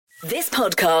This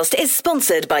podcast is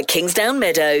sponsored by Kingsdown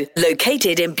Meadow,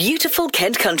 located in beautiful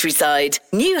Kent countryside.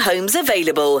 New homes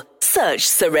available. Search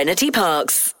Serenity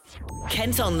Parks.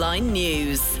 Kent Online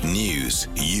News. News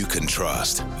you can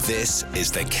trust. This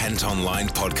is the Kent Online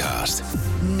Podcast.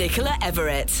 Nicola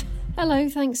Everett. Hello,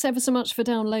 thanks ever so much for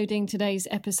downloading today's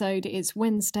episode. It's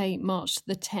Wednesday, March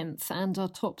the 10th, and our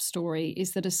top story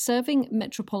is that a serving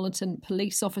Metropolitan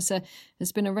police officer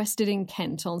has been arrested in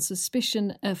Kent on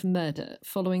suspicion of murder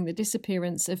following the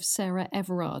disappearance of Sarah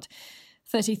Everard.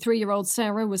 33-year-old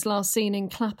Sarah was last seen in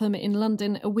Clapham in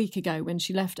London a week ago when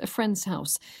she left a friend's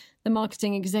house. The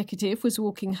marketing executive was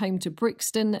walking home to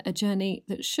Brixton, a journey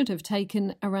that should have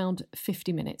taken around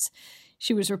 50 minutes.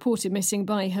 She was reported missing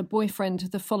by her boyfriend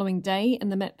the following day,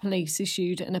 and the Met Police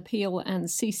issued an appeal and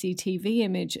CCTV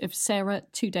image of Sarah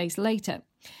 2 days later.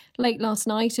 Late last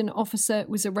night, an officer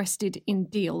was arrested in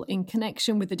Deal in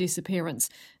connection with the disappearance.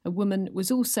 A woman was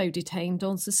also detained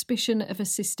on suspicion of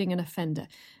assisting an offender.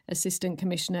 Assistant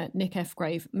Commissioner Nick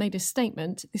Fgrave made a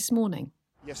statement this morning.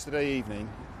 Yesterday evening,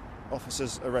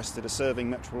 officers arrested a serving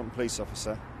Metropolitan police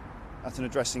officer at an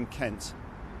address in Kent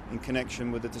in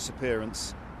connection with the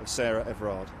disappearance of Sarah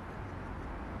Everard.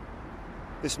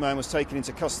 This man was taken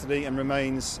into custody and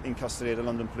remains in custody at a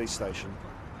London police station.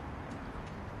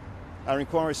 Our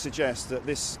inquiries suggest that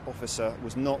this officer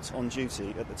was not on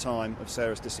duty at the time of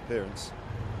Sarah's disappearance.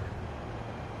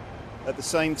 At the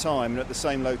same time and at the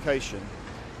same location,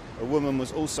 a woman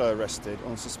was also arrested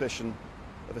on suspicion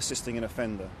of assisting an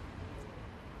offender.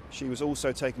 She was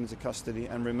also taken into custody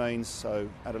and remains so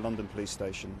at a London police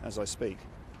station as I speak.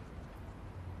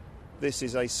 This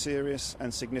is a serious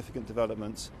and significant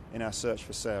development in our search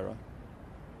for Sarah,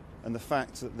 and the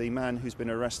fact that the man who's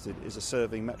been arrested is a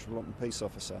serving Metropolitan police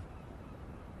officer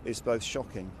is both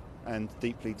shocking and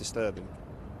deeply disturbing.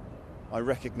 I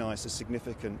recognise the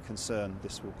significant concern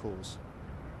this will cause.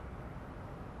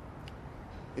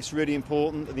 It's really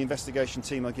important that the investigation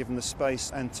team are given the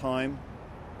space and time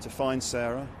to find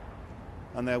Sarah,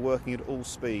 and they're working at all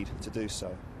speed to do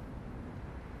so.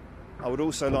 I would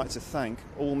also like to thank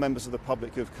all members of the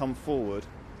public who have come forward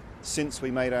since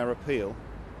we made our appeal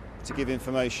to give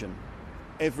information.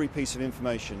 Every piece of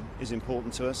information is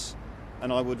important to us,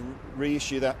 and I would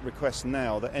reissue that request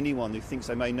now that anyone who thinks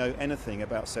they may know anything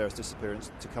about Sarah's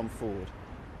disappearance to come forward.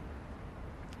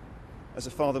 As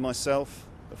a father myself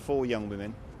of 4 young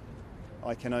women,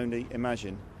 I can only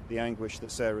imagine the anguish that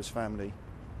Sarah's family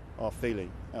are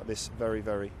feeling at this very,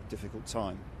 very difficult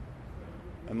time.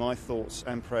 And my thoughts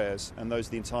and prayers and those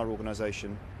of the entire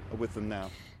organisation are with them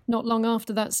now. Not long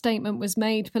after that statement was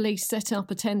made, police set up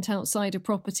a tent outside a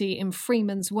property in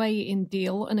Freeman's Way in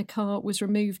Deal, and a car was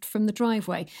removed from the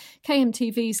driveway.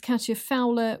 KMTV's Katya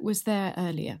Fowler was there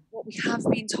earlier. What we have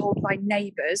been told by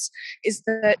neighbours is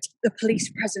that the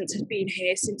police presence had been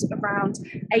here since around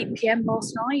 8 p.m.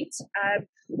 last night.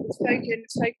 We've spoken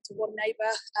to one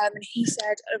neighbour, and he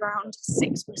said around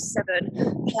 6 or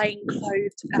 7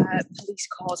 plain-clothed police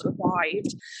cars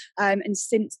arrived, and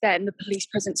since then the police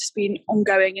presence has been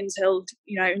ongoing until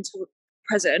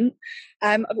present.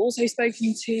 I've also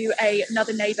spoken to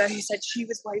another neighbour who said she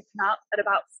was woken up at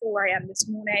about 4 a.m. this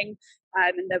morning,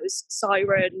 and there was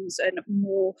sirens and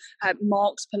more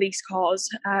marked police cars.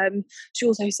 She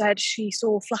also said she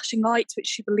saw flashing lights, which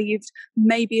she believed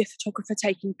may be a photographer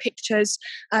taking pictures.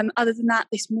 Other than that,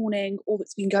 this morning, all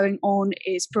that's been going on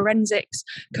is forensics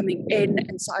coming in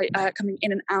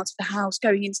and out of the house,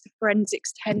 going into the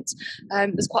forensics tent.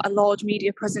 There's quite a large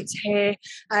media presence here.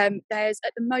 There's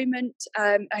at the moment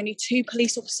only 2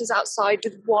 police officers outside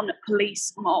with 1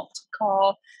 police marked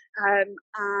car. I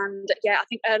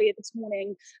think earlier this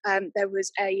morning there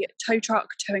was a tow truck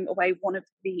towing away one of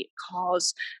the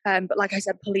cars. But like I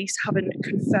said, police haven't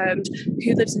confirmed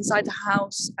who lives inside the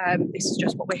house. This is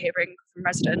just what we're hearing from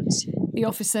residents. The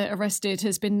officer arrested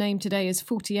has been named today as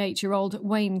 48-year-old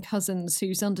Wayne Cousins,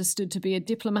 who's understood to be a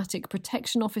diplomatic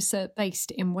protection officer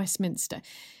based in Westminster.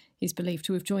 He's believed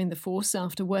to have joined the force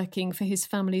after working for his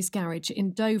family's garage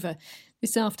in Dover.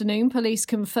 This afternoon, police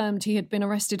confirmed he had been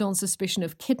arrested on suspicion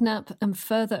of kidnap and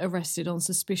further arrested on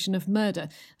suspicion of murder,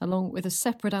 along with a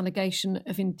separate allegation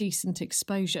of indecent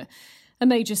exposure. A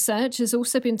major search has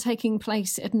also been taking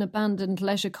place at an abandoned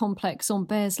leisure complex on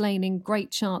Bears Lane in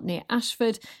Great Chart near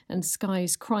Ashford, and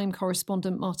Sky's crime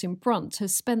correspondent Martin Brunt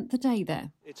has spent the day there.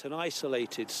 It's an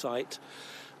isolated site,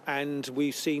 and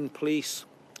we've seen police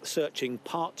searching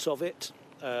parts of it.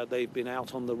 They've been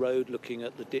out on the road looking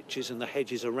at the ditches and the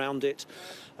hedges around it.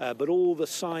 But all the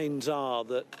signs are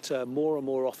that more and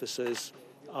more officers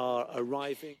are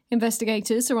arriving.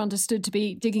 Investigators are understood to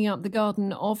be digging up the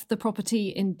garden of the property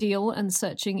in Deal and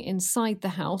searching inside the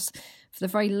house. For the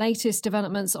very latest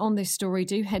developments on this story,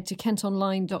 do head to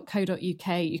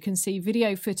kentonline.co.uk. You can see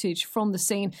video footage from the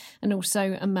scene and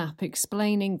also a map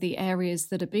explaining the areas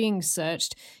that are being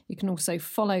searched. You can also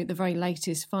follow the very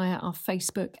latest via our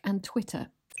Facebook and Twitter.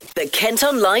 The Kent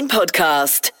Online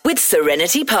Podcast with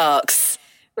Serenity Parks.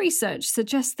 Research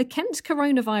suggests the Kent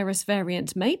coronavirus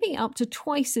variant may be up to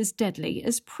twice as deadly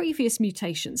as previous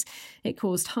mutations. It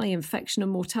caused high infection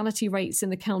and mortality rates in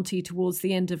the county towards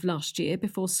the end of last year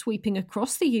before sweeping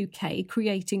across the UK,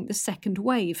 creating the second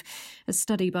wave. A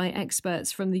study by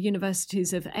experts from the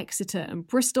universities of Exeter and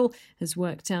Bristol has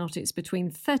worked out it's between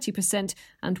 30%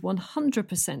 and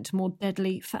 100% more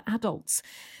deadly for adults.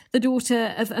 The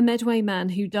daughter of a Medway man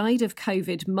who died of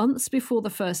COVID months before the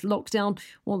first lockdown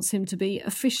wants him to be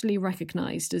officially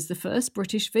recognised as the first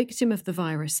British victim of the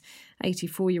virus.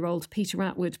 84-year-old Peter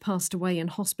Atwood passed away in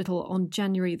hospital on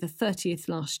January the 30th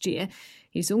last year.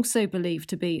 He's also believed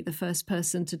to be the first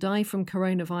person to die from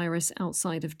coronavirus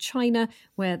outside of China,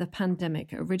 where the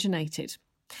pandemic originated.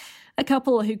 A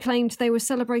couple who claimed they were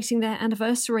celebrating their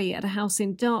anniversary at a house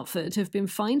in Dartford have been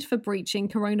fined for breaching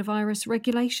coronavirus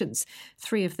regulations.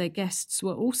 3 of their guests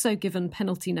were also given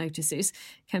penalty notices.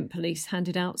 Kent Police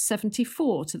handed out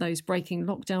 74 to those breaking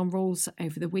lockdown rules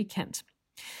over the weekend.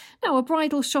 Now, a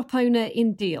bridal shop owner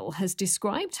in Deal has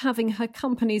described having her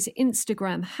company's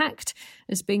Instagram hacked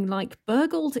as being like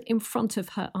burgled in front of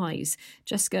her eyes.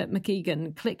 Jessica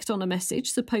McKeegan clicked on a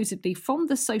message supposedly from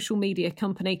the social media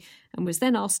company and was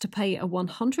then asked to pay a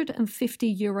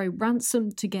 €150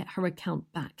 ransom to get her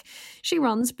account back. She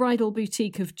runs Bridal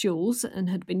Boutique of Jewels and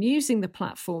had been using the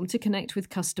platform to connect with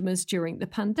customers during the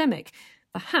pandemic.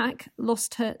 The hack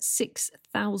lost her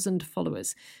 6,000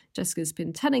 followers. Jessica's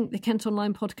been telling the Kent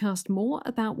Online Podcast more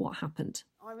about what happened.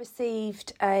 I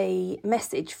received a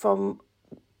message from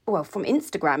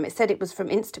Instagram. It said it was from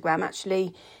Instagram,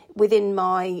 actually, within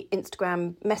my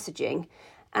Instagram messaging.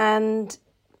 And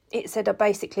it said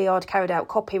I'd carried out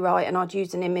copyright and I'd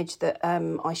used an image that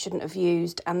I shouldn't have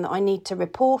used and that I need to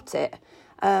report it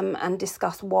and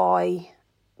discuss why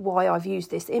I've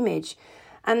used this image.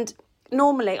 And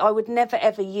normally, I would never,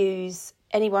 ever use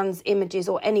anyone's images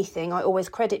or anything. I always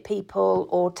credit people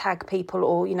or tag people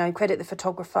or, credit the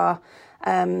photographer.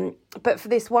 But for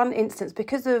this one instance,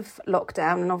 because of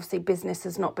lockdown and obviously business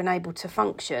has not been able to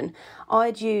function,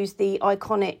 I'd used the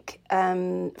iconic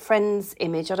Friends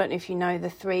image. I don't know if you know the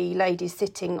 3 ladies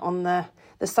sitting on the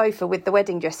sofa with the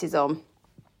wedding dresses on.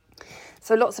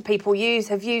 So lots of people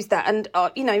have used that. And,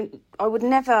 I would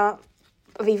never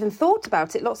have even thought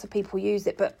about it. Lots of people use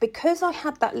it, but because I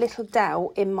had that little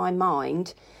doubt in my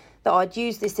mind that I'd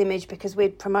used this image because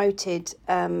we'd promoted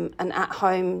an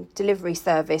at-home delivery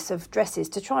service of dresses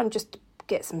to try and just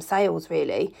get some sales,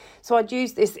 really. So I'd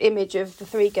used this image of the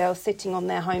 3 girls sitting on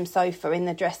their home sofa in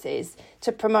the dresses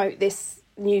to promote this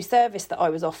new service that I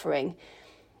was offering.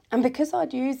 And because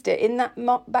I'd used it in that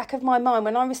back of my mind,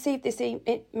 when I received this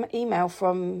email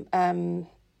from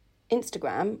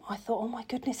Instagram, I thought, oh my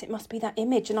goodness, it must be that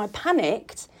image. And I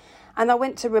panicked and I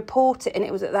went to report it. And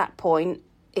it was at that point,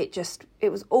 it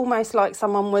was almost like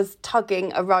someone was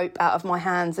tugging a rope out of my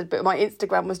hands, but my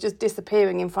Instagram was just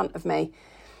disappearing in front of me.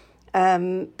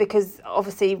 Because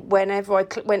obviously whenever I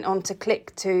went on to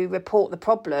click to report the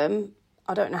problem,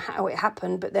 I don't know how it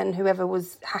happened, but then whoever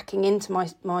was hacking into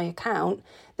my account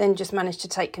then just managed to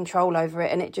take control over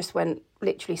it. And it just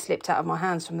literally slipped out of my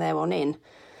hands from there on in.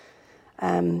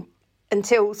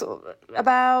 Until sort of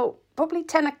about probably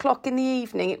 10 o'clock in the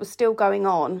evening, it was still going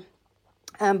on.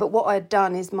 But what I'd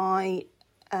done is I've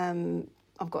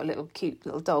got a cute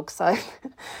little dog, so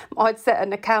I'd set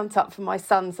an account up for my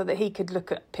son so that he could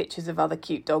look at pictures of other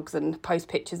cute dogs and post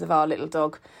pictures of our little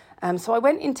dog. So I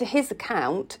went into his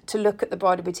account to look at the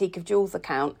Bridal Boutique of Jewels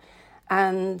account,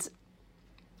 and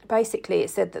basically it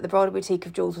said that the Bridal Boutique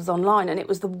of Jewels was online, and it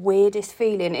was the weirdest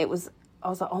feeling. I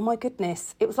was like, oh my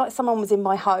goodness. It was like someone was in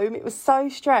my home. It was so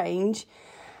strange.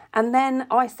 And then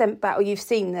I sent back, you've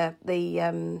seen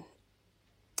the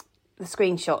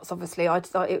screenshots, obviously. I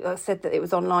said that it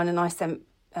was online and I sent,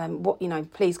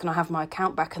 please can I have my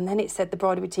account back? And then it said the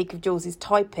Bridal Boutique of Jewels is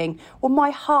typing. Well,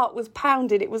 my heart was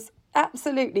pounding. It was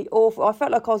absolutely awful. I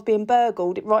felt like I was being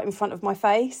burgled right in front of my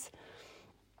face.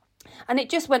 And it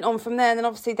just went on from there. And then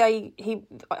obviously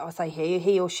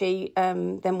he or she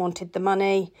then wanted the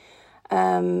money.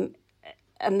 And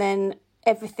then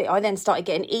I then started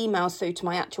getting emails through to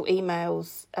my actual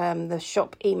emails, the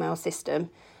shop email system.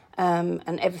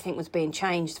 and everything was being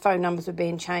changed. Phone numbers were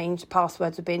being changed,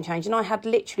 passwords were being changed, and I had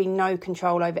literally no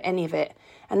control over any of it.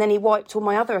 And then he wiped all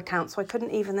my other accounts, so I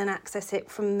couldn't even then access it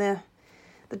from the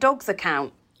dog's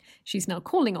account. She's now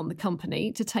calling on the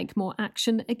company to take more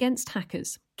action against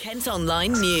hackers. Kent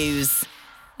Online News.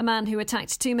 A man who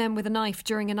attacked two men with a knife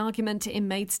during an argument in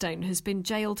Maidstone has been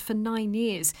jailed for 9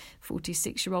 years.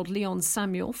 46-year-old Leon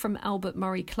Samuel from Albert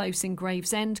Murray Close in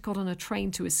Gravesend got on a train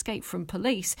to escape from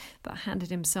police, but handed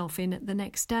himself in the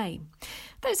next day.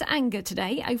 There's anger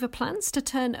today over plans to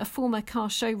turn a former car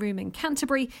showroom in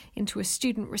Canterbury into a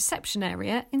student reception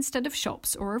area instead of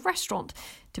shops or a restaurant.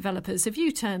 Developers have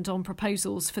U-turned on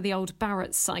proposals for the old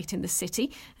Barrett site in the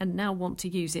city and now want to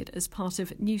use it as part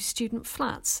of new student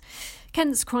flats.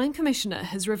 Kent's Crime Commissioner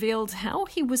has revealed how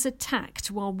he was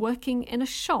attacked while working in a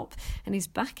shop and is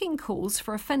backing calls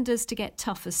for offenders to get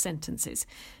tougher sentences.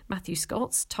 Matthew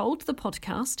Scotts told the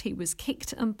podcast he was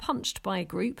kicked and punched by a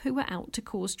group who were out to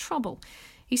cause trouble.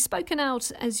 He's spoken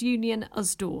out as Union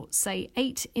Usdaw say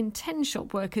 8 in 10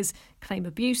 shop workers claim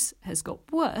abuse has got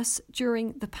worse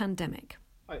during the pandemic.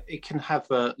 It can have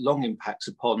long impacts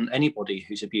upon anybody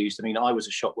who's abused. I mean, I was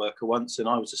a shop worker once, and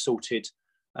I was assaulted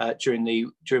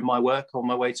during my work. On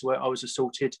my way to work, I was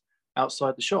assaulted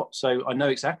outside the shop. So I know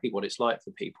exactly what it's like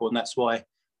for people, and that's why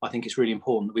I think it's really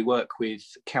important that we work with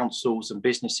councils and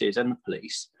businesses and the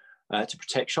police to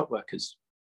protect shop workers.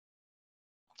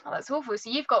 Oh, that's awful. So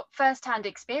you've got first-hand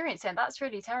experience, and that's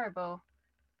really terrible.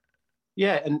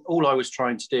 Yeah, and all I was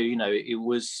trying to do, it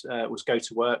was go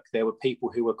to work. There were people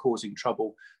who were causing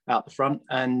trouble out the front,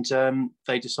 and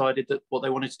they decided that what they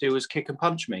wanted to do was kick and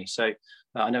punch me. So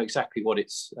I know exactly what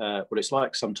it's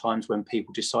like sometimes when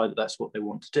people decide that that's what they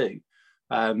want to do.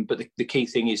 But the key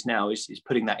thing is now is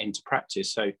putting that into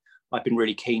practice. So I've been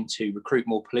really keen to recruit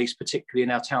more police, particularly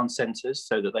in our town centres,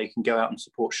 so that they can go out and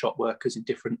support shop workers in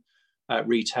different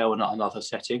retail and other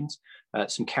settings.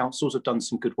 Some councils have done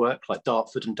some good work, like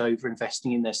Dartford and Dover,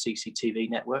 investing in their CCTV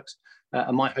networks.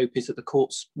 And my hope is that the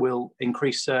courts will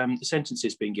increase the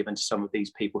sentences being given to some of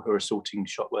these people who are assaulting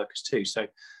shop workers too. So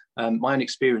my own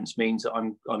experience means that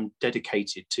I'm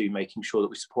dedicated to making sure that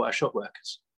we support our shop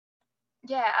workers.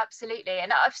 Yeah, absolutely.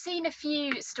 And I've seen a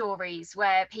few stories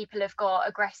where people have got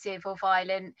aggressive or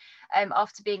violent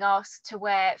after being asked to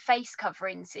wear face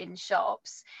coverings in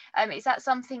shops. Is that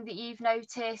something that you've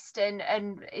noticed? And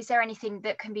is there anything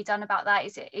that can be done about that?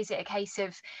 Is it a case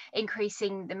of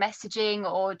increasing the messaging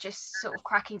or just sort of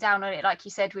cracking down on it, like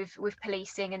you said, with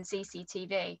policing and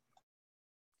CCTV?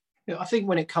 Yeah, I think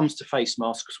when it comes to face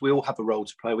masks, we all have a role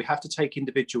to play. We have to take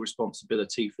individual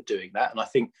responsibility for doing that. And I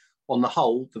think on the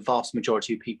whole, the vast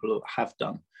majority of people have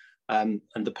done. And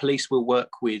the police will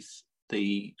work with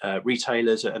the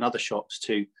retailers and other shops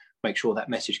to make sure that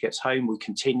message gets home. We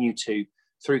continue to,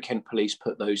 through Kent Police,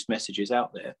 put those messages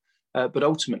out there. But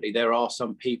ultimately, there are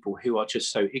some people who are just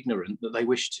so ignorant that they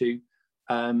wish to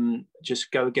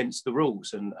just go against the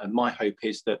rules. And my hope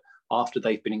is that after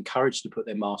they've been encouraged to put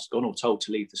their mask on or told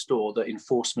to leave the store, that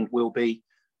enforcement will be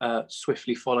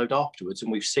swiftly followed afterwards.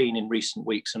 And we've seen in recent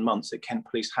weeks and months that Kent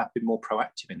Police have been more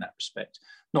proactive in that respect,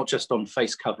 not just on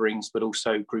face coverings, but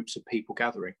also groups of people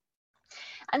gathering.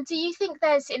 And do you think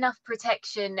there's enough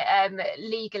protection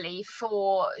legally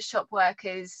for shop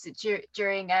workers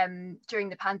during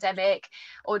the pandemic,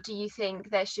 or do you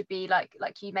think there should be, like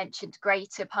you mentioned,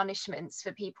 greater punishments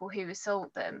for people who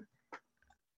assault them?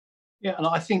 Yeah, and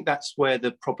I think that's where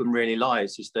the problem really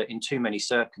lies, is that in too many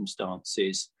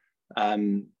circumstances,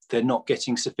 they're not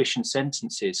getting sufficient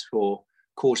sentences for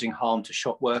causing harm to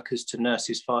shop workers, to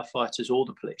nurses, firefighters, or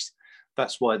the police.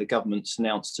 That's why the government's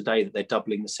announced today that they're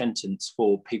doubling the sentence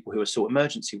for people who assault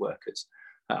emergency workers.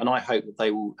 And I hope that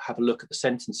they will have a look at the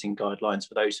sentencing guidelines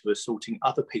for those who are assaulting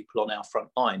other people on our front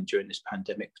line during this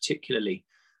pandemic, particularly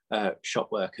shop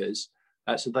workers,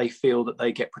 so they feel that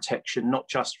they get protection not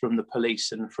just from the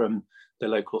police and from the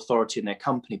local authority and their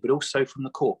company, but also from the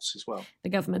courts as well. The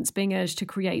government's being urged to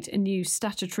create a new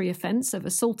statutory offence of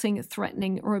assaulting,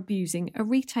 threatening or abusing a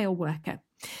retail worker.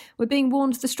 We're being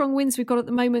warned the strong winds we've got at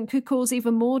the moment could cause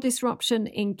even more disruption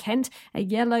in Kent. A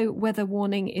yellow weather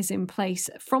warning is in place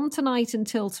from tonight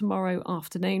until tomorrow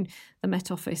afternoon. The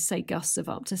Met Office say gusts of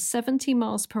up to 70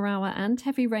 miles per hour and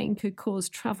heavy rain could cause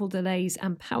travel delays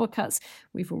and power cuts.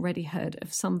 We've already heard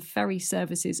of some ferry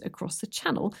services across the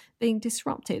Channel being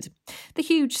disrupted. The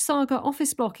huge Saga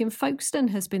office block in Folkestone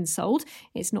has been sold.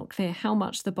 It's not clear how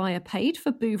much the buyer paid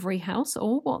for Bouverie House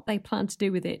or what they plan to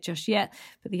do with it just yet,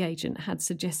 but the agent had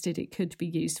suggested it could be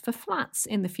used for flats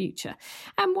in the future.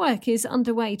 And work is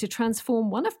underway to transform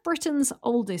one of Britain's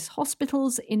oldest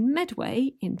hospitals in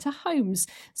Medway into homes.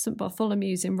 St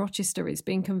Bartholomew's in Rochester is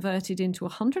being converted into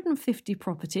 150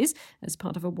 properties as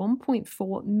part of a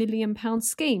 £1.4 million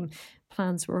scheme.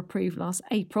 Plans were approved last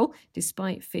April,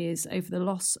 despite fears over the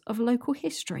loss of local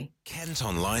history. Kent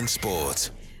Online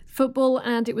Sport. Football,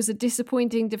 and it was a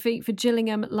disappointing defeat for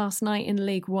Gillingham last night in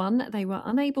League One. They were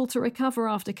unable to recover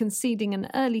after conceding an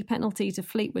early penalty to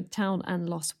Fleetwood Town and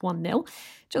lost 1-0.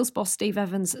 Gills boss Steve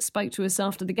Evans spoke to us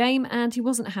after the game, and he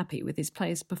wasn't happy with his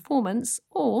players' performance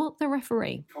or the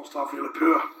referee. First half really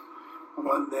poor. I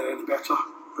don't think they're any better,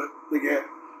 but they get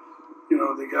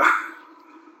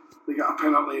a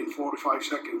penalty in 45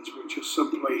 seconds, which is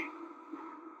simply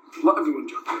let everyone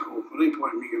judge at home. At any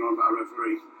point me going on about a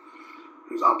referee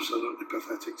who's absolutely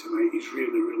pathetic to me. He's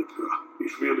really, really poor.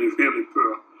 He's really, really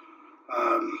poor. I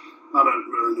don't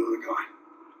really know the guy.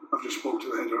 I've just spoke to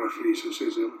the head of referees who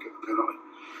says he'll look at the penalty.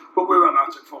 But we went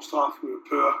at it first half. We were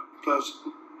poor. Players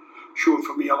showing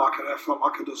for me a lack of effort,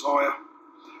 lack of desire,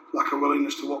 lack of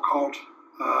willingness to work hard.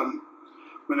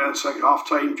 When in the second half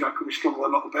time, Jack could be struggling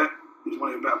a little bit. He's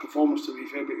one of the better performers, to be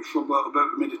fair, but he struggled a little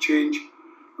bit. We made a change.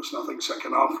 Listen, I think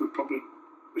second half we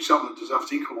certainly deserved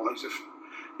to equalise if,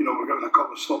 we're getting a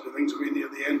couple of sloppy things away near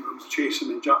the end. We was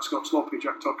chasing and Jack's got sloppy,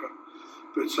 Jack Tucker.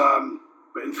 But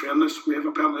in fairness, we have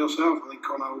a penalty ourselves. I think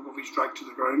Connor Ogilvy's dragged to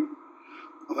the ground.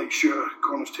 I think sure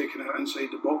Connor's taken out inside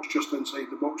the box, just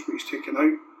inside the box, but he's taken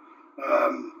out.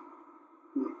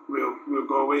 We'll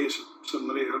go away as a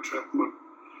later trip.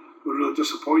 We're really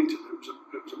disappointed.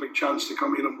 It was a big chance to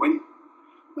come here and win.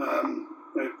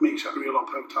 It makes it a real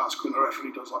uphill task when the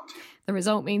referee does that to you. The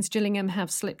result means Gillingham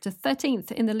have slipped to 13th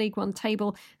in the League One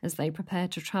table as they prepare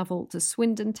to travel to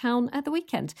Swindon Town at the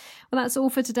weekend. Well, that's all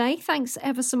for today. Thanks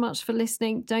ever so much for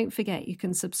listening. Don't forget you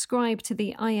can subscribe to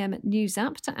the IM News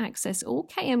app to access all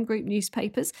KM Group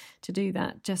newspapers. To do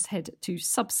that, just head to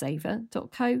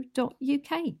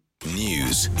subsaver.co.uk.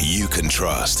 News you can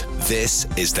trust. This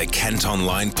is the Kent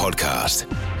Online Podcast.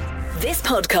 This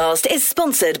podcast is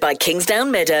sponsored by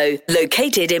Kingsdown Meadow,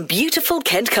 located in beautiful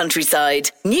Kent countryside.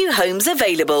 New homes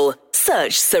available.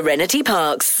 Search Serenity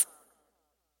Parks.